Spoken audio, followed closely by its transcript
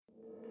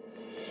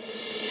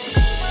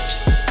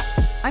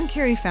I'm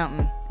Carrie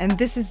Fountain, and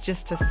this is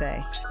Just to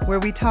Say, where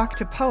we talk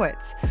to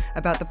poets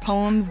about the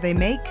poems they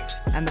make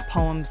and the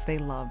poems they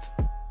love.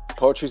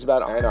 Poetry's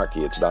about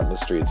anarchy, it's about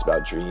mystery, it's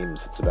about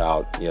dreams, it's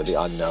about,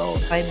 the unknown.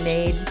 I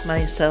made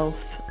myself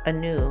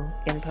anew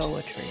in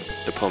poetry.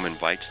 The poem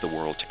invites the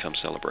world to come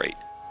celebrate.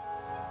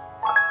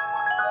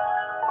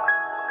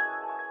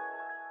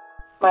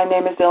 My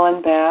name is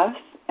Ellen Bass,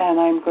 and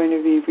I'm going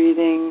to be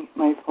reading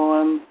my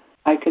poem,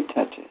 I Could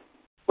Touch It.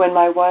 When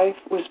my wife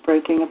was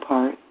breaking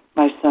apart,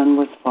 my son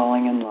was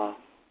falling in love.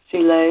 She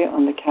lay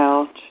on the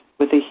couch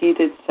with a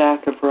heated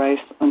sack of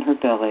rice on her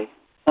belly,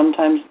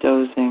 sometimes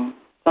dozing,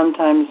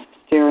 sometimes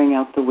staring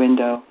out the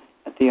window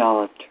at the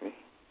olive tree,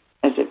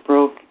 as it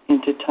broke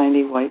into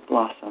tiny white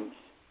blossoms,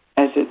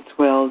 as it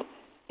swelled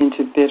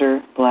into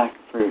bitter black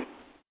fruit.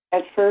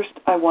 At first,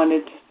 I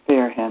wanted to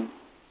spare him.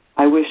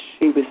 I wished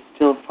she was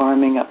still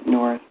farming up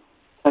north,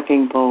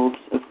 tucking bulbs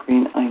of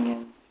green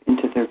onions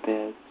into their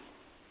beds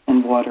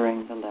and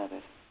watering the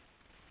lettuce.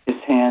 His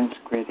hands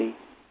gritty,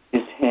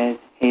 his head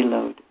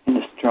haloed in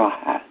a straw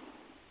hat.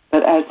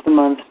 But as the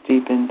months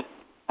deepened,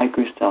 I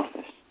grew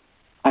selfish.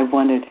 I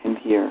wanted him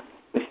here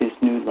with his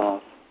new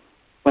love.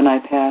 When I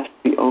passed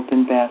the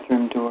open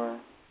bathroom door,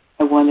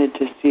 I wanted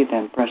to see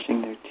them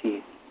brushing their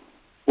teeth.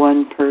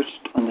 One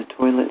perched on the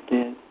toilet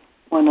lid,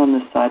 one on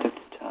the side of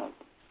the tub,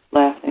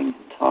 laughing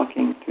and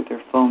talking through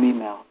their foamy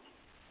mouths,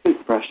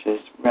 toothbrushes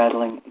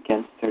rattling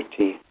against their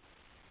teeth.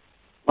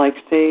 Like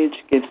sage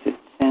gives its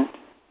scent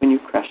when you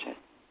crush it.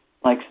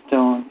 Like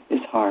stone is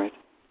hard.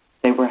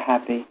 They were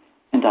happy,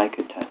 and I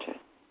could touch it.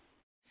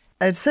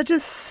 It's such a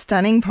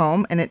stunning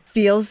poem, and it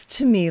feels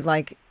to me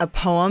like a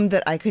poem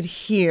that I could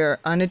hear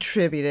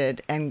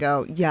unattributed and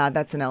go, yeah,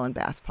 that's an Ellen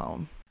Bass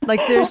poem.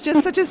 Like, there's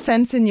just such a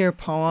sense in your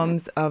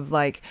poems of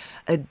like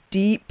a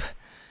deep,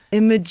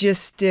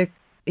 imagistic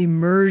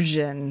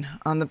immersion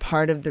on the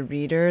part of the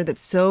reader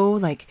that's so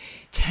like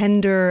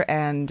tender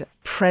and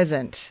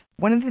present.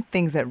 One of the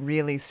things that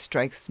really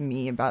strikes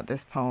me about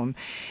this poem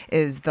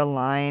is the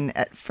line,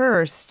 at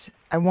first,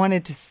 I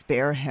wanted to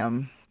spare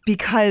him,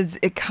 because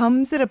it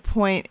comes at a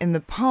point in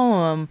the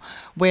poem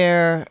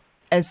where,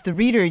 as the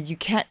reader, you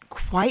can't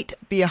quite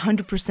be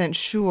 100%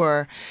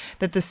 sure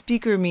that the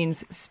speaker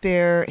means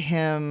spare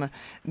him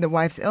the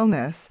wife's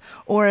illness,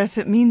 or if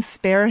it means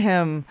spare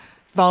him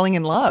falling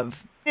in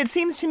love. It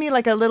seems to me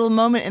like a little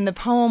moment in the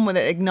poem where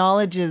it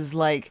acknowledges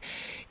like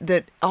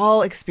that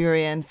all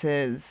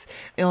experiences,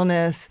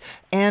 illness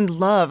and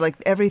love, like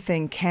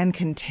everything can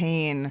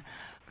contain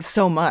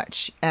so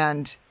much.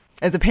 And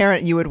as a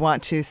parent, you would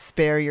want to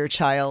spare your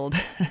child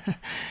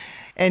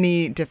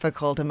any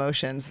difficult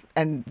emotions,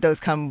 and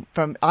those come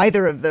from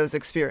either of those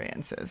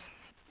experiences.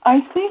 I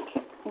think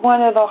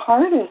one of the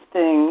hardest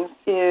things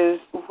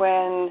is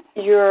when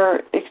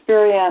your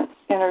experience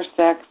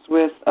intersects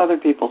with other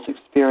people's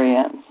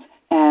experience.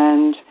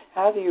 And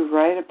how do you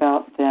write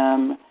about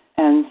them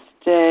and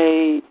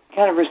stay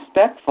kind of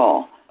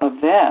respectful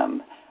of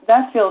them?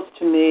 That feels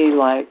to me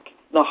like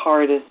the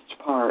hardest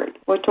part.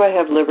 What do I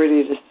have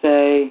liberty to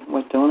say?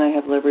 What don't I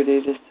have liberty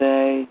to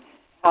say?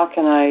 How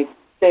can I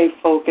stay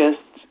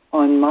focused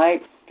on my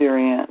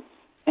experience?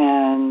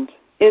 And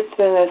it's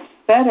an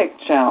aesthetic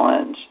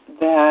challenge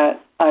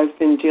that I've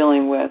been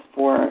dealing with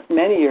for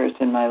many years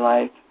in my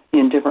life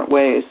in different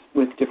ways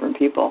with different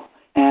people.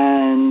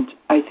 And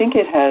I think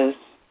it has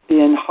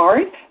been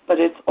hard,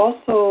 but it's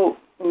also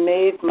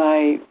made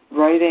my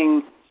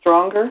writing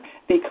stronger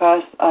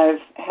because I've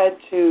had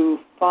to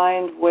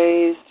find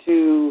ways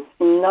to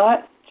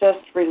not just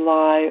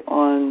rely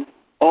on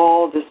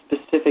all the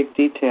specific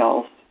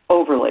details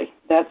overly.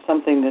 That's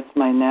something that's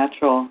my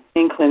natural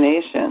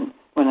inclination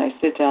when I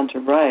sit down to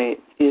write,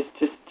 is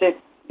to stick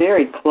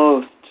very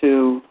close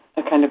to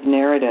a kind of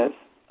narrative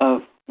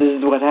of this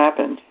is what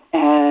happened.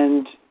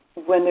 And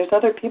when there's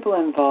other people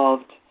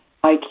involved,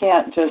 I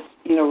can't just,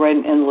 write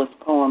an endless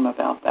poem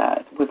about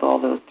that with all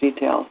those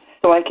details.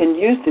 So I can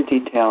use the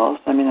details.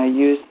 I mean, I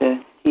use the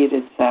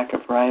heated sack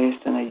of rice,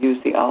 and I use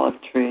the olive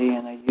tree,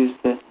 and I use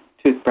the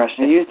toothbrush.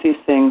 I use these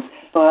things,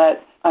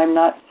 but I'm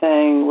not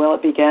saying, well,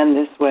 it began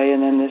this way,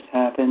 and then this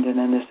happened, and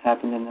then this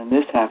happened, and then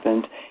this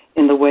happened,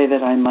 in the way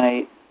that I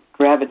might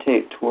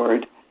gravitate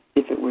toward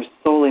if it were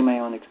solely my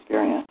own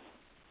experience.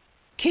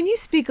 Can you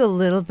speak a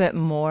little bit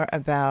more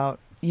about,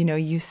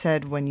 you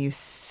said when you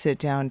sit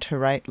down to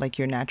write, like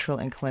your natural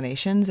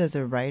inclinations as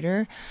a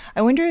writer.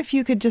 I wonder if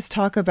you could just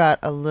talk about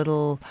a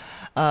little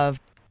of,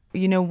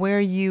 where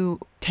you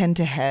tend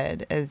to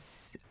head,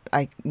 as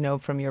I know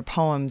from your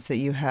poems that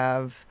you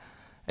have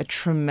a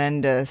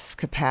tremendous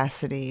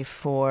capacity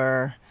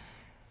for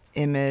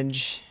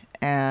image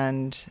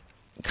and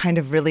kind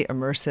of really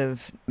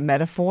immersive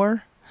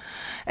metaphor.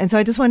 And so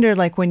I just wonder,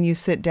 like, when you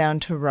sit down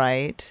to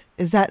write,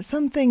 is that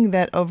something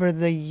that over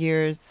the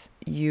years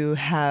you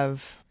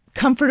have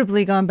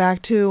comfortably gone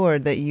back to, or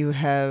that you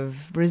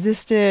have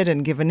resisted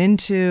and given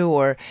into,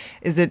 or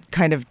is it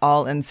kind of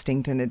all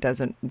instinct and it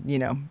doesn't,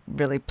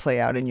 really play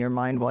out in your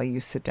mind while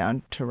you sit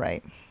down to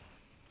write?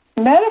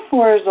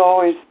 Metaphor has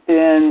always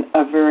been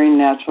a very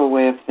natural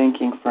way of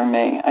thinking for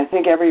me. I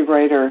think every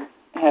writer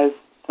has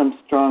some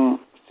strong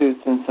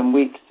suits and some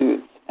weak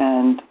suits.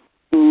 And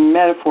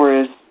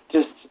metaphor is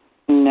just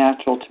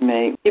natural to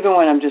me. Even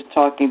when I'm just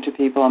talking to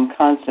people, I'm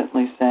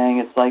constantly saying,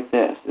 it's like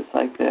this, it's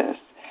like this.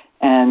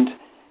 And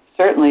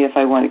certainly if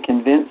I want to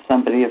convince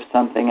somebody of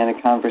something in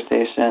a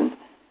conversation,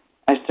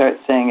 I start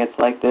saying it's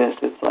like this,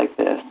 it's like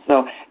this.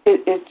 So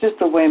it's just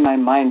the way my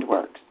mind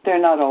works.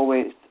 They're not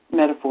always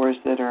metaphors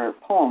that are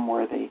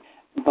poem-worthy,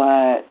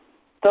 but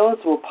those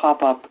will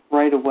pop up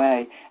right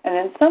away. And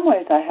in some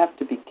ways I have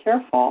to be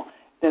careful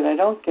that I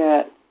don't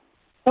get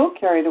so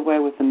carried away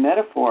with the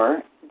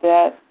metaphor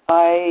that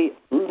I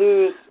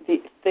lose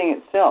the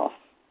thing itself.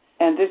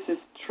 And this is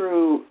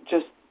true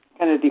just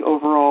kind of the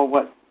overall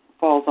what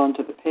falls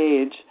onto the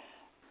page,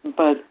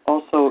 but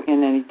also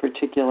in any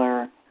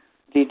particular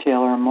detail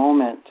or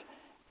moment.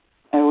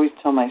 I always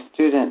tell my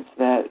students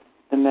that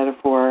the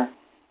metaphor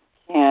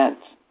can't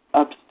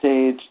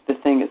upstage the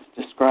thing it's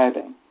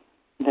describing,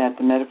 that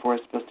the metaphor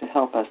is supposed to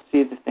help us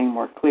see the thing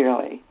more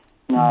clearly,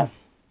 not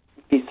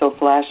be so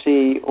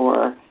flashy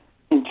or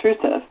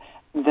intrusive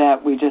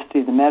that we just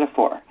see the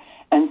metaphor.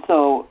 And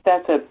so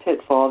that's a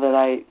pitfall that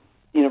I,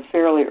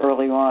 fairly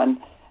early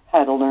on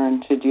had to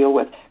learn to deal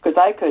with, because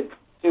I could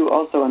do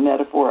also a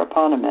metaphor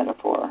upon a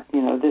metaphor.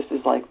 This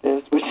is like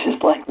this, which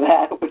is like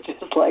that, which is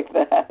like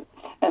that.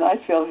 And I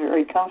feel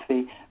very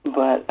comfy,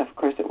 but of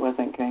course it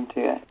wasn't going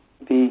to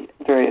be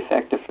very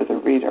effective for the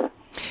reader.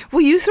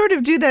 Well, you sort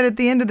of do that at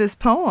the end of this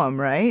poem,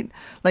 right?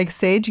 Like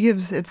sage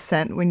gives its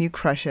scent when you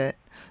crush it,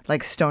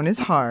 like stone is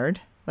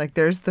hard. Like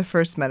there's the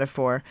first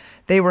metaphor.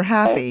 They were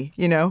happy,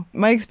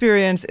 My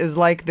experience is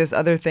like this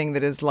other thing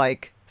that is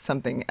like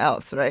something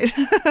else, right?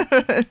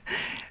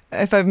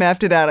 If I've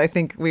mapped it out, I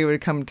think we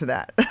would come to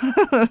that.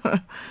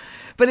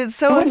 But it's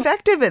so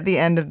effective at the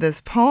end of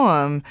this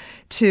poem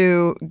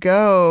to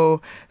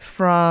go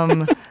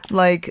from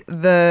like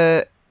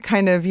the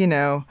kind of,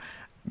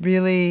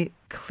 really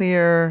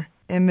clear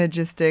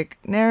imagistic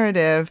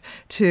narrative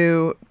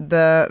to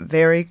the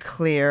very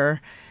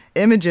clear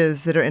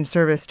images that are in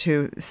service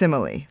to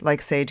simile, like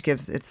sage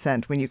gives its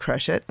scent when you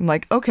crush it. I'm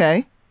like,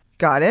 okay,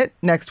 got it.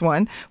 Next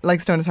one,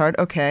 like stone is hard.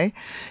 Okay.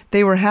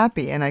 They were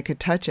happy and I could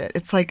touch it.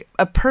 It's like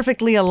a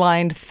perfectly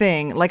aligned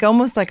thing, like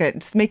almost like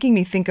it's making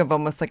me think of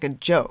almost like a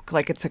joke.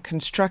 Like it's a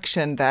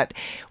construction that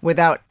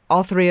without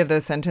all three of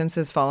those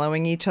sentences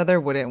following each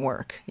other wouldn't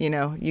work.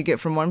 You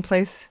get from one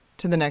place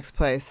to the next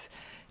place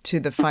to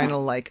the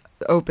final like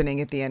opening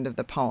at the end of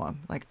the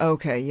poem. Like,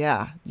 okay,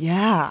 yeah,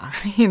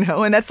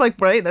 and that's like,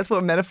 right, that's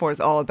what metaphor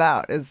is all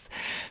about, is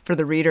for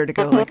the reader to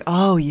go like,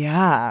 oh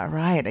yeah,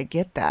 right, I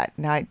get that.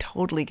 Now I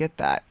totally get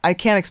that. I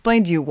can't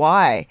explain to you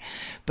why,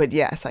 but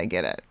yes, I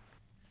get it.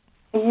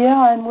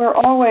 Yeah, and we're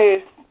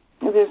always,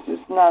 this is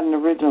not an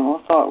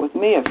original thought with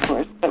me, of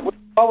course, but we're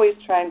always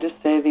trying to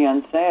say the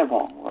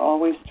unsayable. We're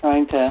always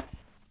trying to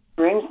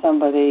bring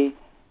somebody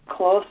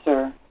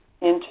closer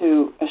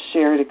into a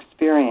shared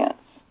experience.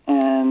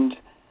 And,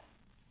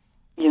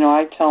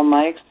 I tell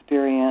my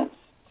experience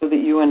so that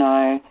you and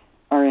I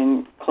are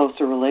in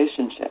closer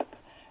relationship.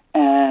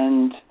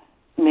 And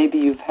maybe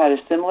you've had a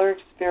similar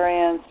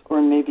experience,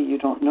 or maybe you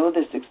don't know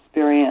this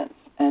experience,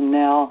 and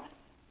now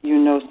you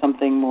know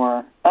something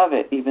more of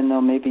it, even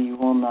though maybe you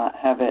will not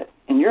have it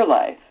in your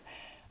life.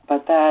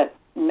 But that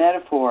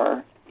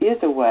metaphor is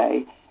a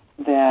way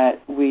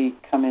that we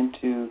come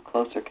into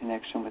closer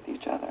connection with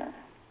each other.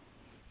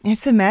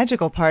 It's a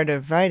magical part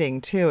of writing,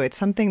 too. It's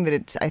something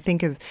that I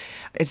think it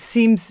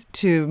seems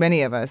to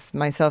many of us,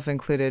 myself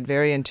included,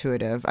 very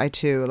intuitive. I,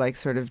 too,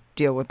 sort of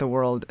deal with the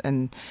world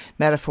and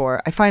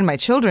metaphor. I find my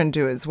children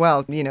do as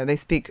well. They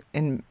speak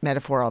in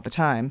metaphor all the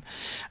time.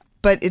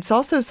 But it's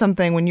also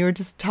something, when you were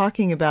just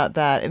talking about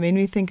that, it made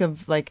me think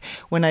of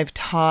when I've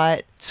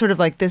taught, sort of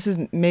like this is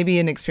maybe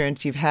an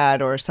experience you've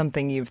had or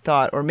something you've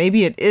thought, or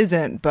maybe it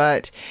isn't,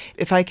 but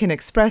if I can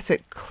express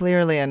it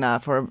clearly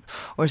enough or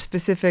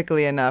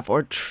specifically enough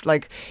or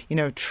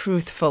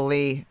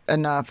truthfully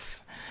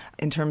enough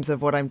in terms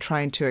of what I'm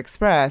trying to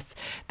express,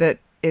 that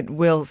it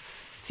will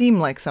seem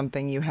like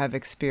something you have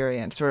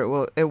experienced,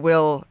 or it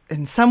will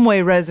in some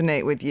way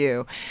resonate with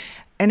you.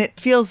 And it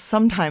feels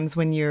sometimes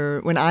when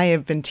I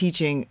have been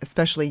teaching,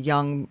 especially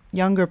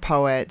younger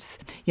poets,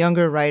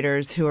 younger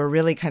writers who are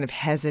really kind of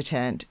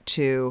hesitant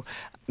to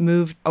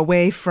move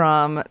away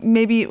from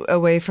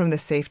the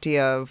safety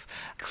of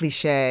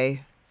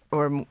cliche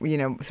or,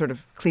 sort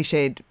of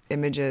cliched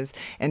images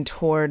and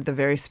toward the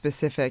very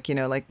specific,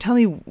 tell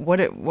me what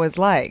it was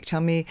like. Tell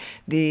me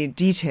the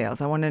details.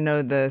 I want to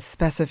know the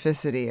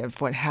specificity of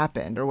what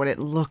happened or what it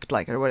looked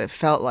like or what it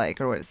felt like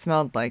or what it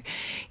smelled like.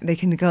 They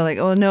can go like,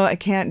 oh, no, I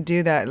can't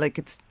do that.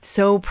 It's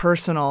so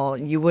personal,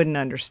 you wouldn't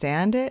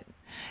understand it.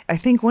 I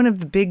think one of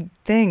the big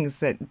things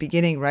that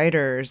beginning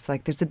writers,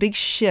 there's a big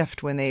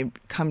shift when they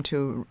come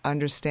to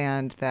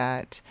understand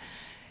that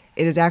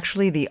it is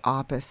actually the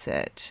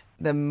opposite.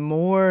 The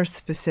more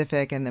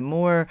specific and the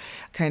more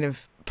kind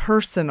of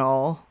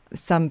personal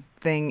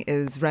something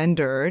is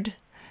rendered,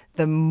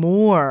 the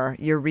more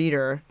your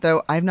reader,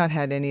 though I've not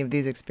had any of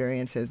these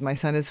experiences. My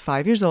son is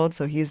 5 years old,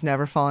 so he's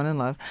never fallen in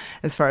love,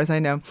 as far as I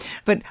know.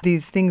 But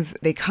these things,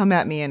 they come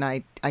at me, and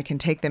I can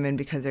take them in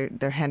because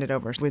they're handed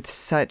over with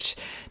such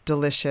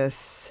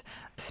delicious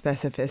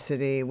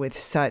specificity, with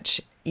such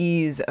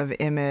ease of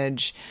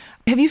image.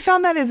 Have you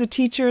found that as a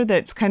teacher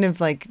that's kind of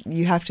like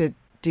you have to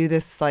do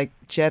this like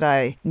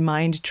Jedi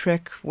mind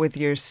trick with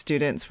your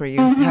students where you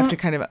have to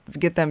kind of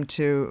get them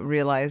to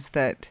realize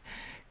that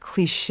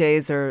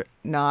cliches are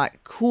not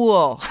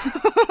cool?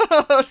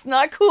 It's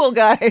not cool,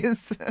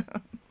 guys.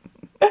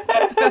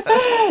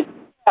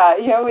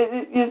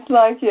 It's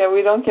like,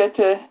 we don't get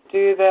to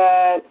do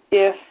that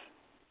if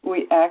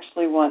we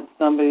actually want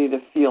somebody to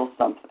feel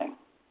something.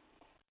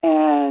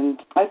 And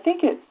I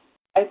think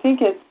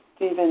it's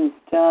Stephen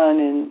Dunn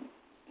in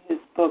his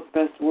book,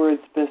 Best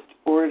Words, Best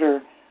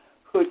Order,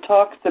 who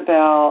talks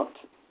about,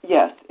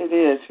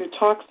 who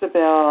talks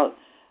about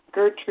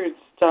Gertrude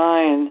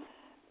Stein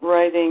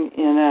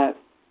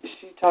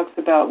she talks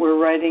about we're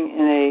writing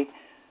in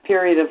a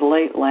period of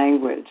late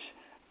language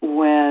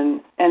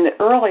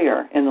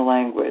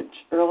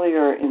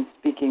earlier in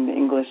speaking the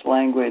English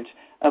language,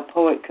 a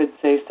poet could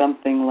say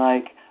something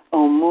like,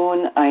 "Oh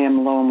moon, I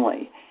am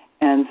lonely,"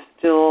 and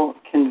still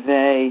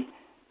convey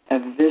a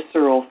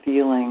visceral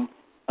feeling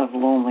of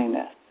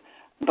loneliness.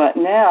 But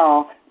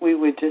now we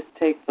would just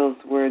take those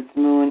words,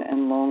 moon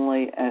and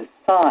lonely, as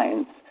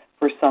signs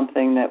for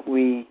something that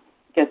we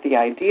get the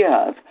idea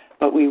of,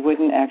 but we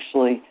wouldn't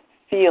actually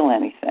feel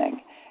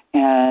anything.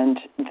 And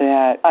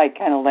that I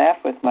kind of laugh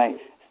with my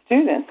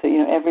students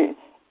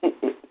that,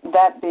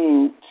 that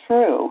being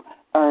true,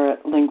 our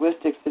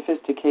linguistic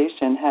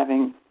sophistication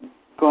having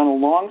gone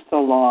along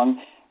so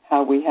long,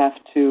 how we have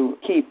to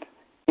keep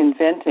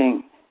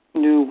inventing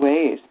new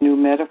ways, new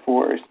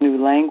metaphors,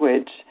 new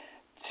language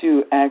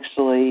to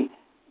actually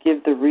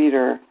give the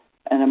reader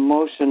an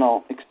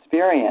emotional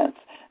experience.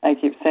 I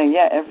keep saying,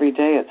 every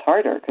day it's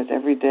harder because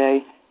every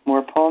day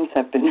more poems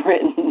have been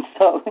written.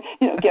 So,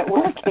 get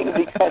working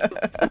because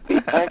it's going to be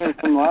harder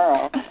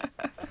tomorrow.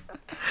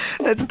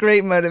 That's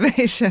great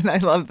motivation. I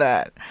love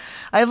that.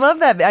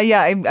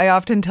 I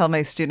often tell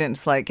my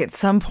students, like, at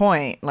some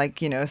point, like,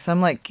 some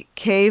like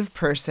cave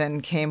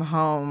person came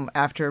home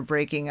after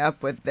breaking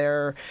up with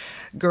their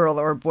girl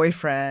or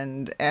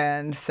boyfriend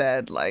and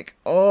said, like,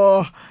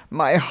 "Oh,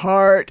 my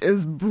heart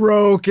is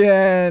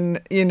broken,"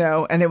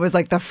 and it was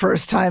like the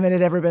first time it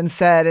had ever been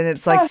said. And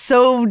it's like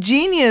so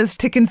genius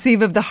to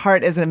conceive of the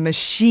heart as a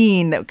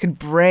machine that could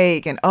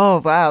break. And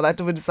oh, wow, that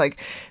was like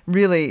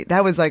really,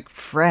 that was like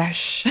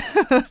fresh.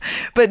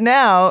 But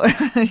now,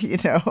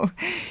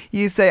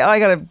 you say, "Oh, I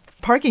got a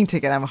parking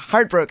ticket. I'm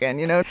heartbroken."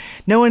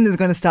 No one is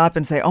going to stop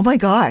and say, "Oh my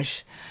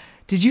gosh,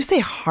 did you say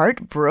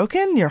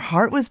heartbroken? Your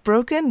heart was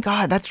broken?"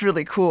 God, that's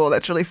really cool.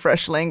 That's really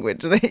fresh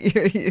language that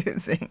you're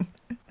using.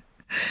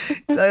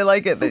 I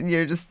like it that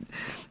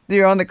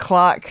you're on the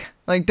clock.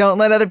 Like, don't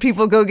let other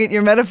people go get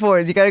your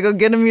metaphors. You got to go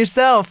get them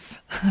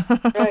yourself.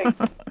 Right.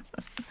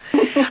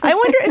 I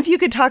wonder if you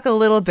could talk a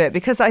little bit,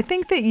 because I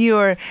think that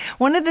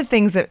one of the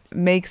things that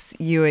makes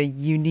you a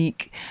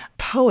unique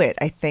poet,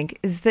 I think,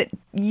 is that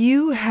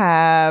you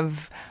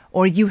have,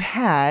 or you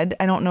had,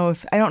 I don't know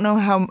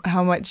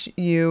how much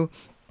you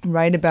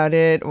write about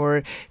it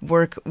or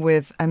work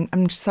with,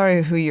 I'm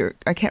sorry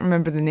I can't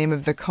remember the name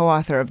of the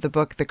co-author of the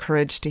book, The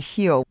Courage to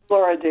Heal.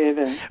 Laura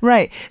Davis.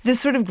 Right. This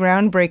sort of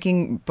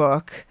groundbreaking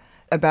book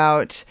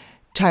about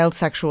child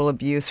sexual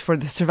abuse, for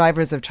the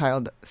survivors of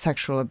child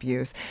sexual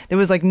abuse. There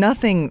was like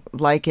nothing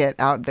like it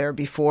out there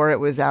before it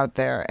was out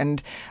there. And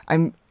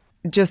I'm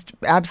just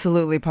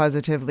absolutely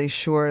positively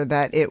sure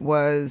that it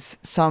was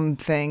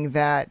something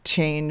that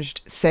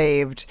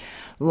saved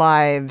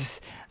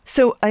lives.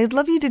 So I'd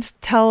love you to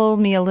just tell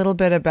me a little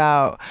bit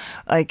about,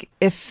 like,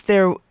 if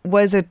there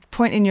was a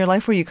point in your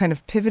life where you kind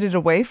of pivoted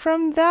away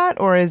from that,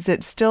 or is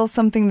it still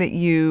something that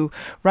you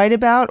write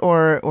about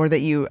or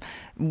that you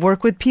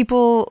work with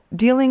people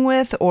dealing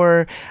with,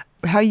 or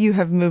how you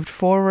have moved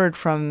forward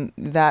from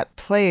that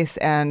place,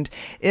 and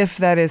if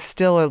that is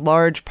still a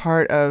large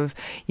part of,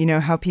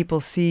 how people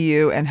see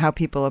you and how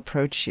people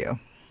approach you?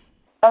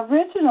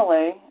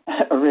 Originally,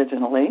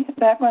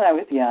 back when I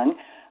was young,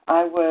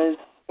 I was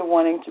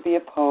wanting to be a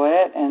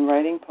poet and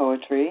writing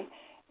poetry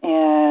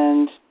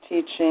and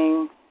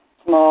teaching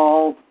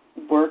small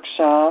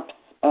workshops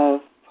of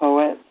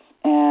poets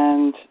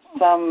and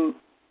some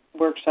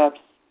workshops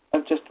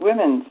of just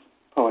women's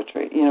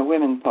poetry,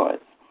 women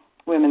poets,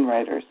 women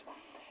writers.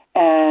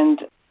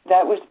 And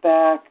that was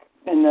back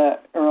in the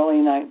early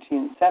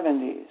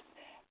 1970s.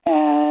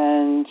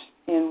 And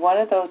in one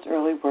of those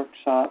early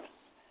workshops,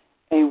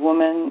 a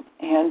woman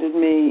handed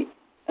me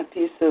a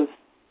piece of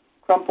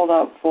crumpled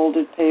up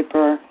folded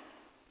paper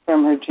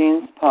from her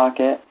jeans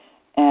pocket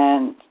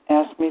and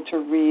asked me to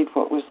read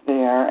what was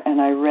there, and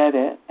I read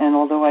it. And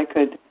although I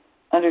could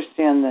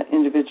understand the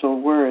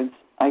individual words,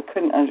 I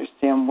couldn't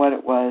understand what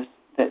it was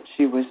that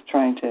she was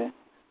trying to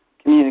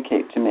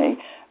communicate to me.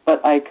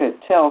 But I could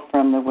tell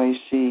from the way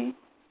she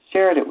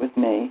shared it with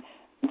me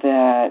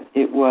that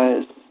it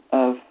was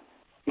of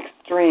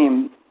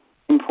extreme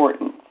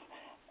importance.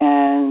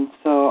 And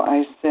so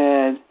I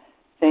said,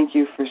 thank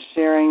you for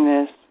sharing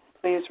this.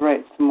 Please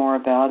write some more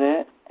about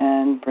it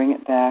and bring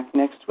it back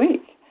next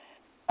week.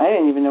 I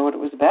didn't even know what it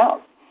was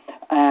about.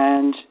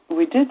 And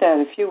we did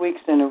that a few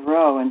weeks in a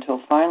row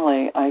until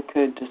finally I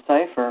could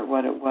decipher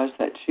what it was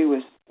that she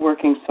was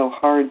working so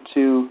hard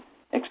to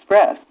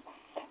express.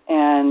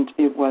 And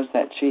it was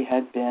that she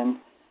had been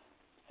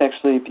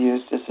sexually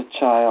abused as a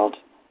child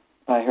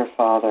by her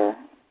father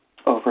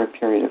over a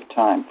period of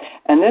time.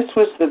 And this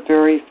was the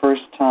very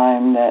first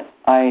time that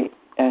I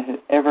had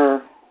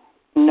ever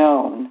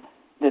known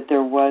that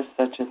there was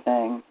such a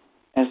thing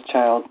as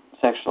child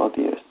sexual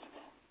abuse.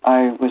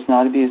 I was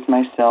not abused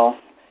myself,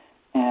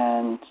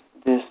 and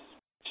this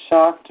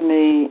shocked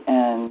me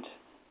and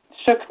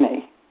shook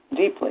me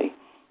deeply.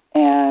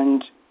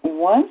 And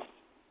once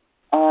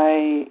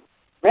I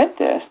read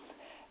this,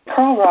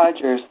 Carl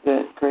Rogers,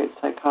 the great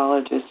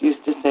psychologist,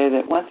 used to say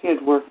that once he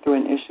had worked through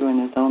an issue in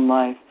his own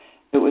life,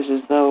 it was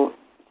as though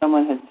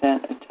someone had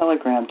sent a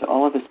telegram to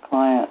all of his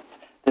clients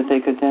that they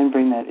could then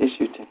bring that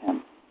issue to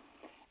him.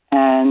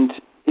 And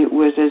it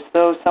was as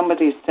though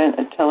somebody sent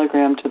a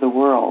telegram to the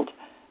world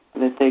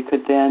that they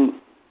could then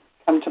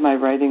come to my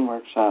writing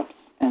workshops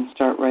and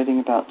start writing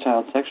about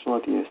child sexual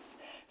abuse.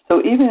 So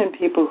even in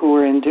people who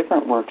were in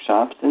different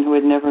workshops and who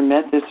had never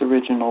met this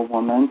original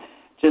woman,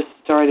 just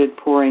started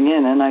pouring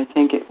in, and I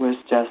think it was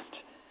just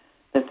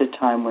that the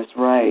time was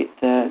right.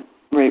 The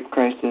rape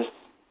crisis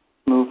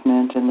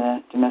movement and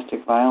the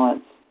domestic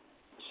violence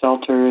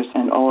shelters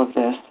and all of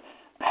this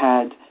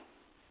had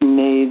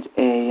made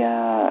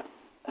a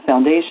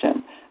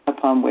foundation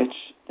upon which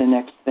the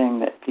next thing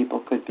that people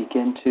could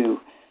begin to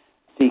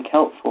seek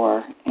help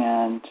for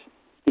and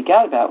speak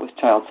out about was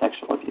child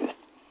sexual abuse.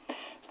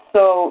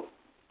 So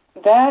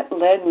that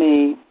led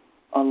me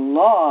a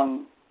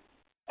long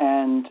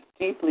and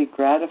deeply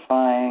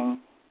gratifying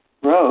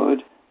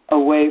road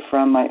away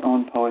from my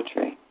own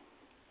poetry.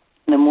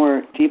 The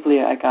more deeply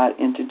I got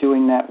into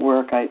doing that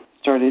work, I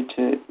started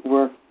to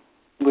work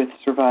with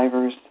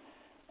survivors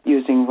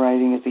using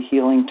writing as a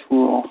healing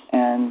tool,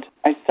 and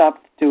I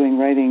stopped doing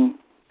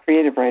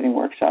creative writing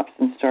workshops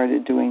and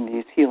started doing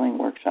these healing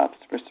workshops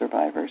for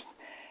survivors.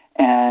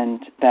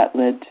 And that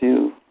led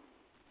to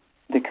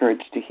The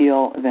Courage to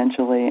Heal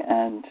eventually,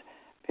 and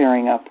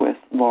pairing up with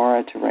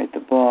Laura to write the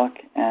book,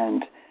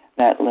 and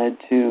that led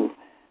to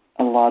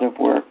a lot of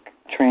work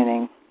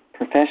training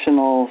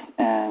professionals,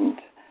 and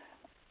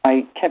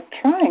I kept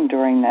trying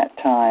during that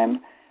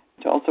time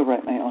to also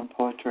write my own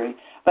poetry.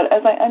 But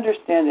as I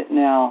understand it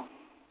now,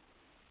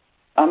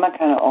 I'm a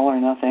kind of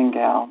all-or-nothing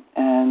gal,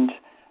 and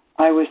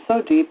I was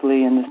so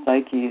deeply in the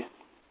psyches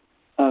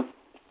of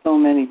so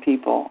many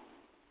people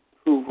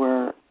who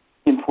were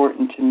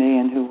important to me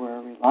and who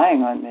were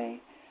relying on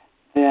me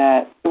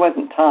that there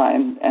wasn't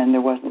time and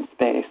there wasn't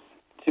space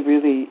to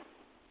really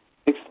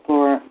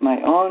explore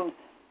my own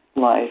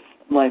life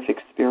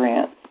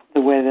experience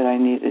the way that I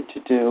needed to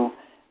do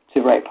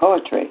to write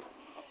poetry.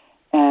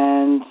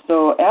 And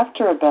so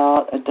after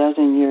about a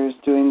dozen years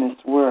doing this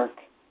work,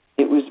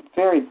 it was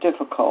very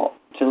difficult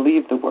to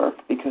leave the work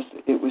because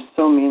it was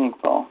so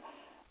meaningful.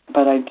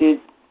 But I did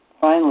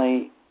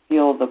finally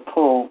feel the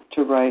pull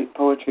to write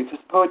poetry, because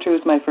poetry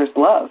was my first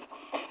love.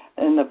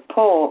 And the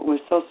pull was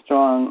so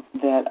strong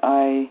that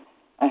I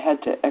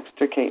had to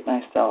extricate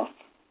myself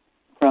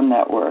from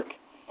that work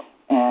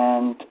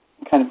and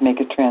kind of make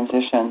a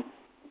transition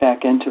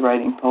back into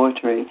writing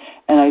poetry.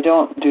 And I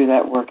don't do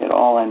that work at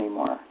all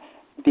anymore,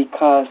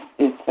 because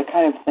it's the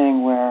kind of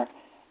thing where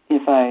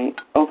if I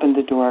opened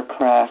the door a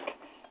crack,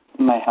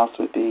 my house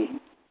would be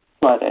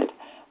flooded,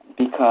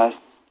 because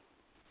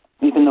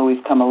even though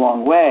we've come a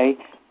long way,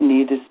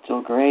 need is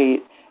still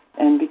great,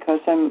 and because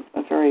I'm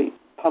a very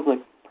public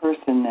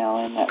person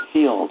now in that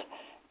field,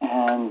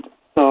 and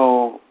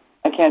so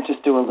I can't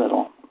just do a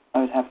little.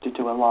 I would have to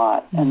do a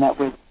lot, and that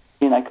would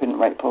mean I couldn't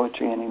write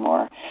poetry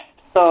anymore.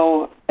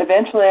 So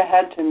eventually I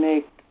had to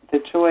make the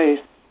choice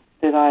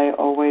that I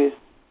always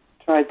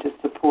tried to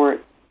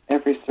support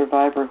every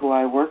survivor who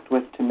I worked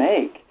with to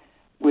make,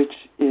 which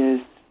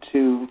is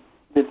to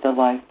live the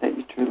life that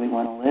you truly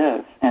want to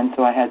live. And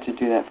so I had to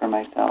do that for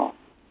myself.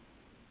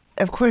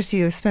 Of course,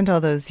 you spent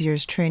all those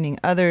years training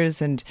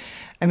others and,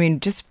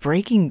 just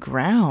breaking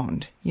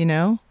ground,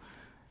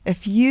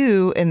 If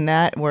you, in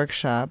that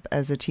workshop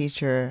as a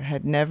teacher,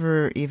 had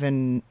never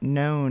even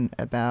known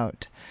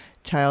about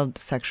child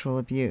sexual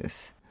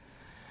abuse,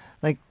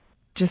 like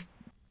just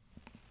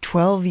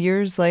 12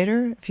 years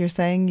later, if you're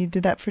saying you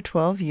did that for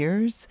 12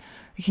 years,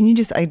 can you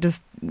I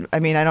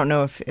don't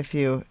know if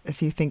you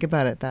think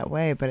about it that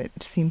way, but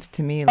it seems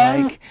to me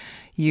like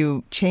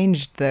you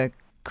changed the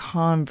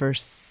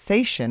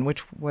conversation,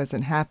 which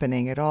wasn't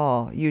happening at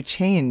all. You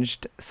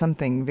changed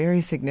something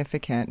very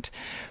significant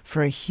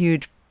for a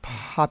huge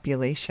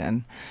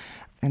population.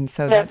 And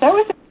so that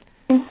was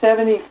in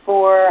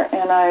 1974,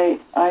 and I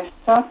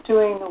stopped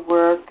doing the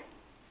work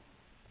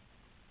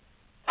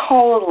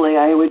totally,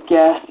 I would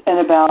guess, in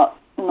about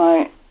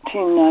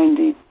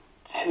 1992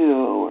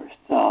 or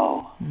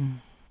so.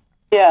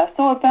 Yeah,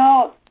 so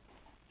about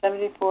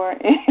 74,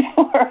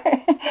 84.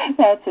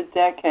 That's a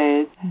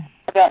decade.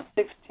 About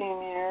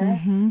 16 years.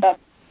 Mm-hmm. About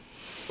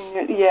 16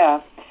 years.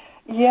 Yeah.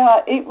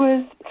 Yeah, it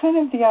was kind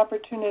of the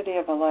opportunity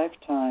of a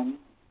lifetime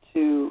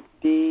to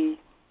be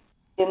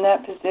in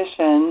that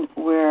position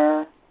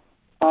where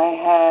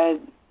I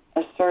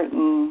had a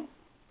certain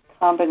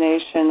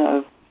combination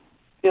of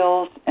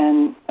skills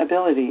and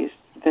abilities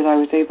that I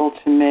was able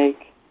to make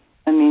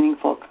a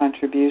meaningful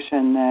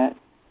contribution that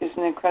is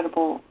an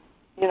incredible,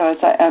 as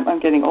I'm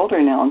getting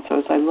older now, and so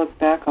as I look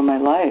back on my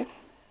life,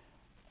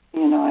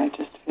 I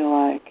just feel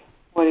like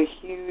what a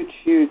huge,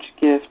 huge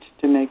gift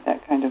to make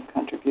that kind of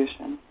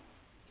contribution.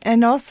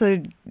 And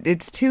also,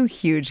 it's two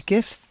huge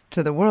gifts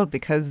to the world,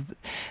 because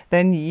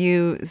then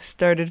you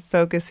started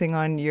focusing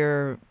on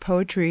your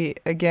poetry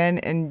again,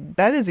 and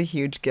that is a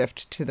huge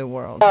gift to the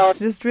world. It's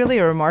just really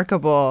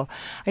remarkable.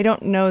 I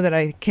don't know that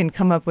I can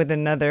come up with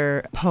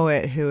another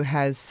poet who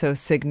has so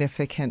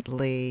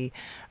significantly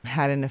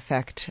had an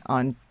effect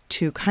on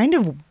two kind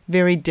of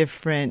very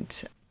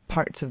different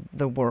parts of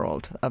the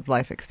world of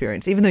life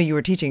experience. Even though you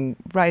were teaching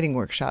writing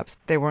workshops,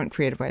 they weren't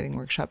creative writing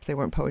workshops, they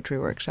weren't poetry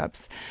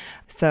workshops.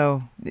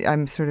 So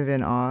I'm sort of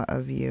in awe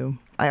of you.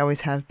 I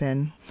always have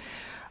been.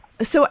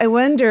 So I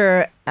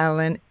wonder,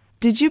 Ellen,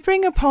 did you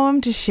bring a poem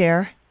to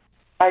share?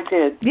 I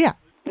did. Yeah.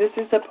 This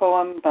is a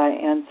poem by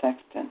Anne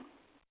Sexton.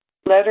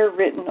 Letter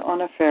written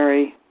on a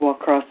ferry while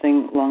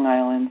crossing Long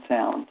Island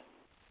Sound.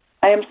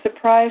 I am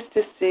surprised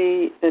to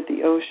see that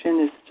the ocean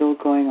is still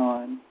going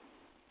on.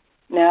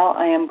 Now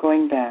I am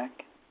going back,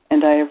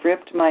 and I have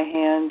ripped my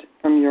hand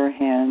from your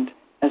hand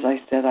as I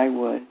said I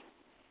would,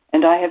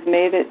 and I have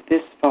made it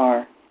this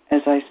far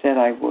as I said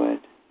I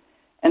would,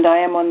 and I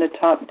am on the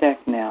top deck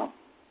now,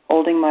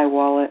 holding my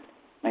wallet,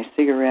 my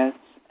cigarettes,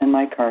 and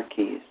my car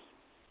keys,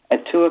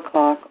 at 2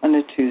 o'clock on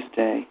a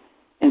Tuesday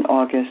in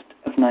August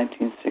of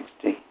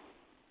 1960.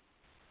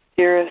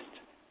 Dearest,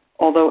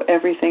 although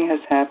everything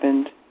has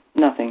happened,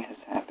 nothing has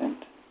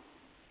happened.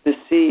 The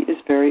sea is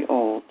very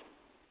old.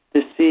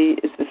 The sea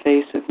is the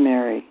face of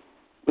Mary,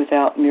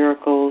 without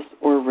miracles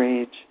or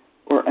rage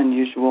or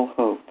unusual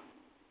hope,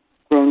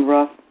 grown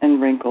rough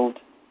and wrinkled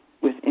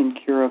with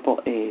incurable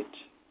age.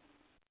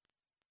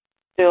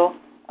 Still,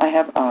 I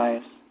have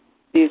eyes.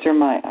 These are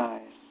my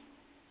eyes.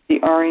 The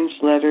orange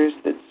letters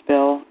that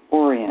spell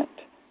Orient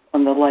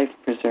on the life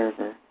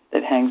preserver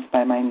that hangs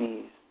by my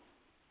knees.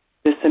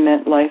 The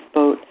cement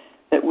lifeboat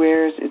that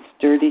wears its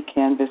dirty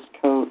canvas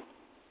coat.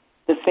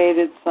 The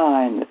faded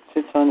sign that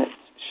sits on its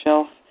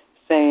shelf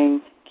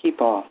saying, keep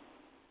off.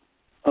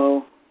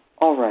 Oh,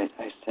 all right,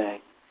 I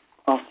say.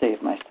 I'll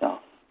save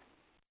myself.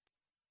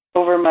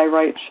 Over my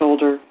right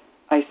shoulder,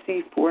 I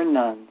see 4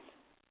 nuns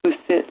who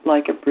sit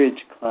like a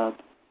bridge club,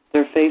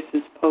 their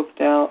faces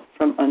poked out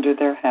from under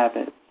their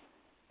habits,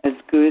 as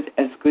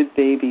good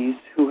babies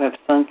who have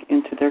sunk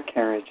into their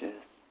carriages.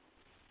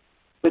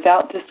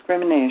 Without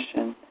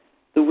discrimination,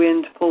 the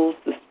wind pulls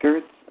the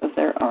skirts of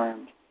their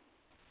arms.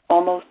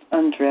 Almost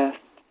undressed,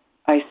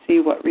 I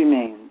see what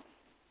remains.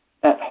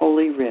 That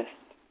holy wrist,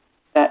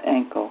 that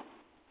ankle,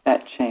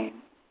 that chain.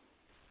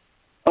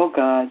 Oh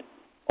God,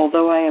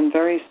 although I am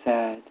very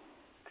sad,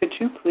 could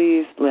you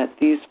please let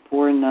these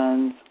 4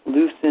 nuns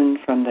loosen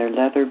from their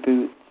leather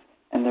boots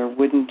and their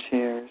wooden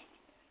chairs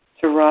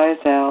to rise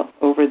out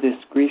over this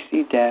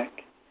greasy deck,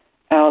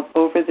 out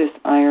over this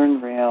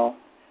iron rail,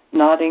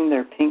 nodding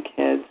their pink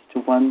heads to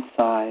one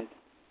side,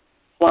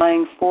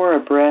 flying 4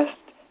 abreast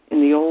in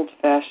the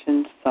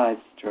old-fashioned side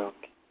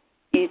stroke,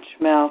 each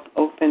mouth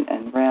open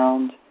and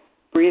round,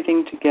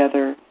 breathing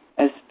together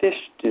as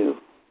fish do,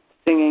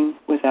 singing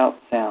without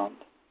sound.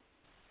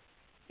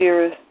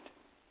 Dearest,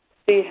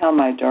 see how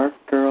my dark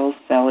girls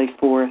sally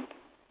forth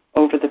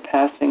over the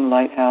passing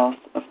lighthouse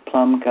of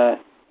Plum Gut,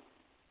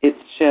 its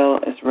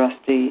shell as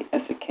rusty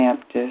as a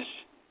camp dish,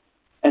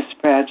 as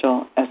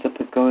fragile as a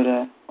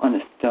pagoda on a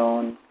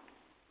stone.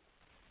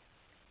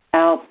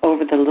 Out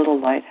over the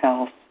little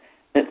lighthouse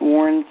that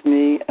warns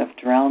me of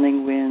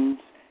drowning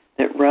winds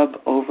that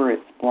rub over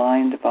its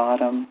blind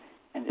bottom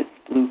and its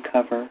blue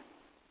cover,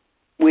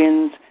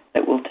 winds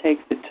that will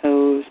take the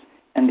toes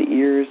and the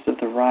ears of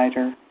the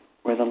rider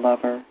or the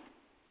lover.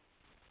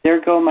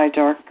 There go my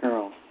dark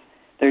girls,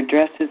 their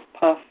dresses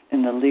puff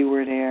in the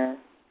leeward air.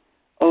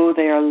 Oh,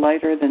 they are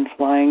lighter than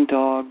flying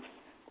dogs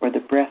or the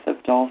breath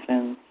of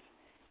dolphins.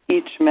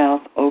 Each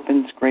mouth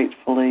opens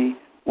gratefully,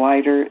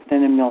 wider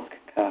than a milk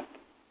cup.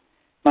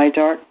 My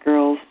dark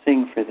girls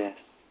sing for this.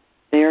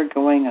 They are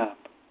going up.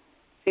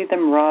 See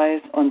them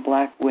rise on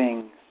black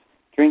wings,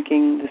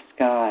 drinking the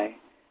sky,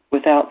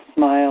 without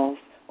smiles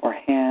or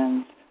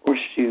hands or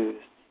shoes.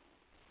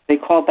 They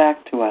call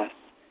back to us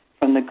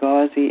from the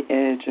gauzy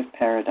edge of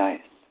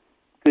paradise.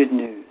 Good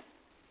news,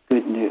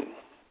 good news.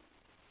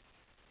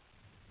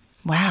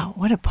 Wow,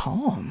 what a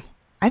poem.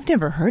 I've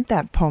never heard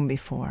that poem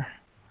before.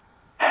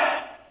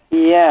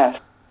 Yes.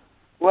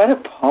 What a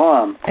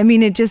poem. I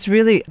mean, it just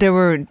really, there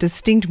were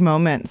distinct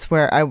moments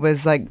where I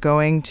was like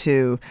going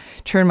to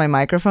turn my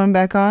microphone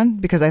back on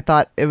because I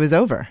thought it was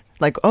over.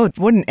 Like, oh,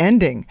 what an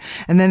ending.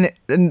 And then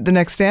the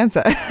next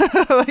stanza.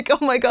 like,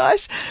 oh my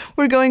gosh,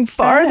 we're going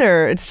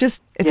farther. It's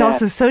Yes.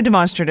 also so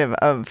demonstrative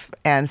of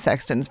Anne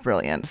Sexton's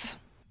brilliance.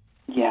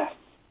 Yes,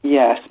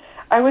 yes.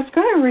 I was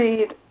going to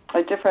read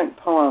a different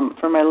poem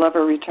for my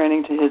lover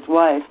returning to his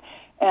wife,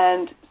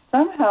 and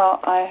somehow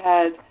I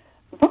had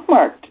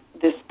bookmarked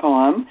this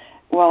poem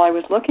while I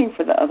was looking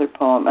for the other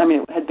poem. I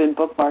mean, it had been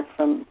bookmarked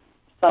from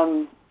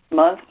some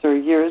months or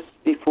years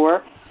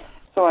before,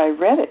 so I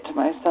read it to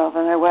myself,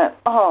 and I went,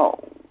 oh,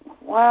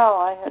 wow,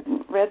 I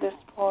hadn't read this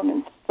poem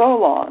in so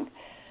long.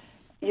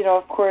 You know,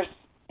 of course,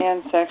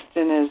 Anne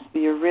Sexton is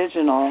the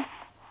original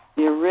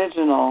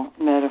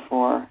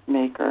metaphor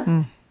maker.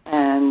 Mm.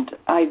 And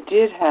I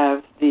did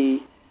have the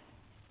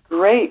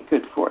great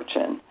good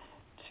fortune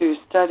to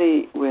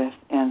study with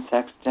Anne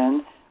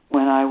Sexton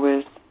when I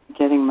was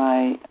getting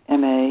my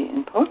MA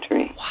in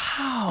poetry.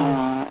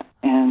 Wow.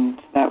 And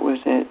that was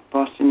at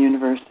Boston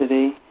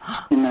University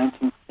in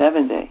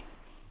 1970.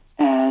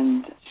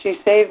 And she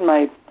saved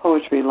my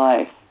poetry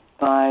life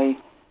by,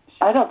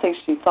 I don't think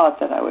she thought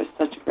that I was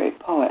such a great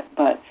poet,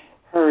 but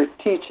her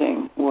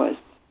teaching was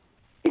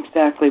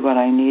exactly what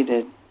I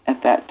needed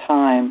at that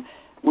time,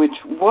 which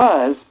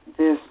was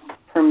this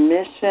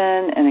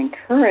permission and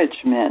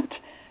encouragement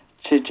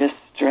to just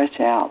stretch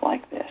out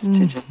like this,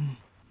 to just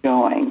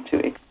going, to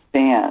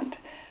expand.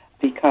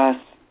 Because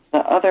the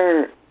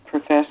other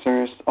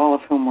professors, all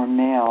of whom were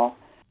male,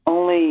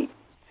 only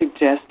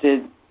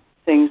suggested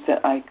things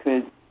that I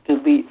could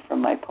delete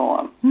from my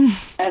poem.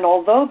 And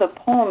although the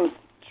poems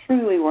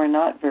truly were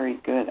not very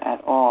good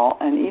at all,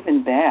 and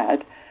even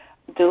bad,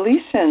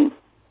 deletion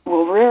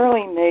will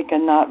rarely make a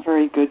not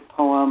very good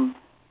poem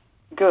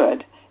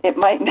good. It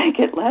might make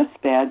it less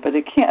bad, but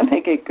it can't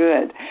make it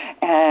good.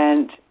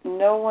 And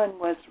no one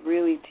was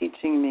really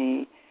teaching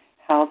me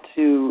how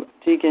to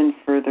dig in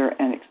further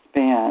and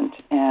expand.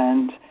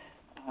 And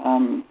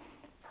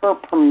her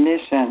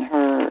permission,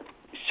 her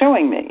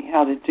showing me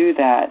how to do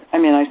that. I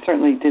mean, I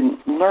certainly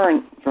didn't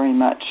learn very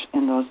much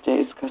in those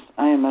days because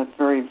I am a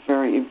very,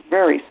 very,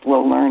 very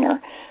slow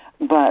learner.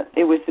 But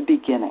it was the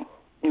beginning.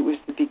 It was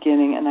the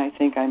beginning, and I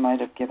think I might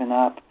have given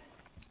up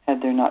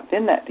had there not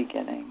been that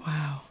beginning.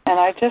 Wow. And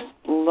I just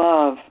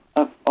love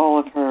all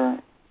of her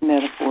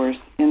metaphors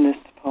in this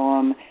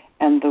poem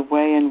and the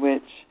way in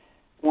which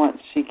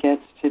once she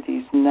gets to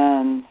these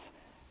nuns,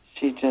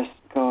 she just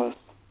goes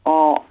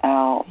all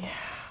out. Yeah.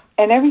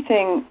 And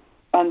everything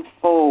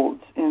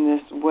unfolds in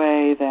this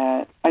way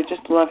that I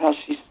just love how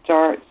she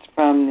starts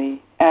from the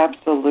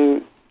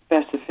absolute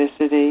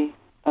specificity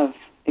of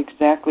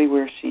exactly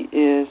where she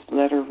is,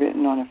 letter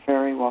written on a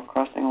ferry while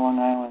crossing Long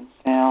Island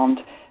Sound,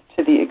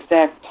 to the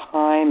exact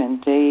time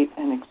and date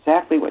and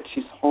exactly what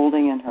she's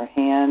holding in her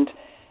hand.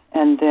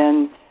 And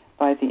then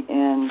by the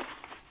end,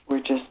 we're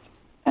just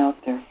out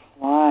there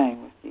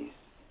flying with these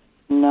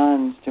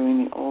nuns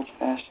doing the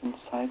old-fashioned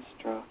side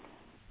stroke.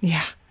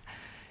 Yeah.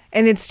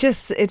 And it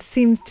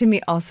seems to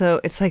me also,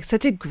 it's like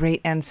such a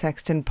great Anne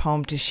Sexton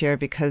poem to share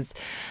because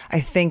I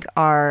think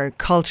our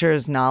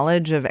culture's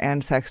knowledge of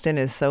Anne Sexton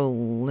is so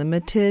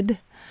limited,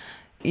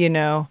 you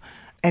know,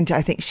 and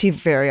I think she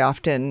very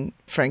often,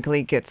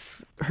 frankly,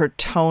 gets her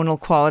tonal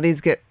qualities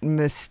get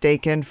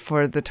mistaken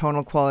for the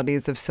tonal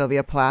qualities of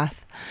Sylvia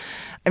Plath.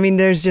 I mean,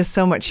 there's just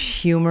so much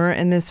humor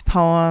in this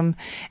poem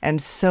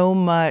and so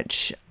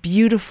much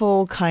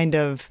beautiful kind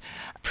of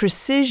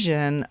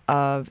precision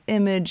of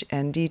image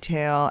and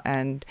detail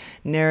and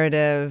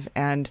narrative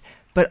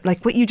but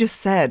like what you just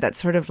said, that's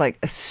sort of like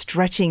a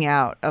stretching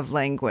out of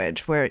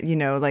language where, you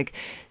know, like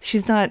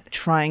she's not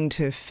trying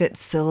to fit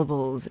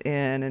syllables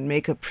in and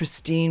make a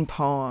pristine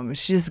poem.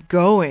 She's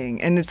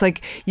going. And it's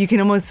like you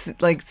can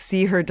almost like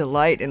see her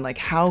delight in like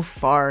how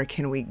far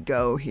can we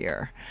go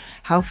here?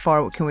 How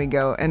far can we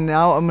go? And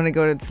now I'm going to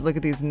go to look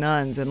at these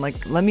nuns and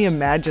like let me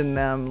imagine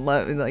them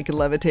like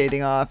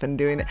levitating off and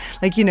doing that.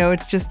 Like, you know,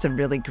 it's just a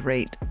really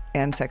great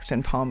Anne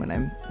Sexton poem and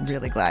I'm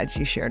really glad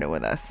you shared it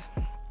with us.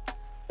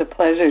 It's a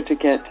pleasure to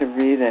get to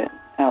read it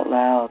out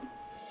loud.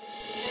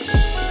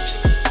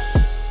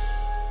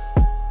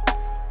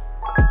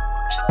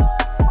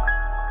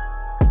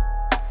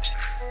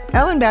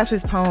 Ellen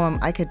Bass's poem,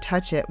 I Could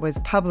Touch It, was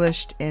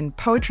published in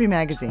Poetry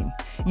Magazine.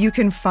 You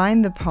can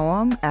find the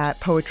poem at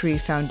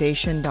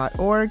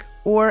poetryfoundation.org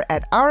or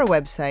at our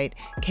website,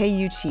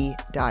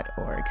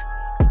 KUT.org.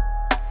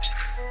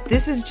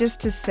 This Is Just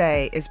to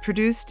Say is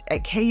produced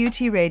at KUT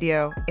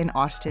Radio in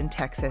Austin,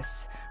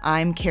 Texas.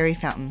 I'm Carrie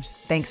Fountain.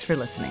 Thanks for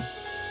listening.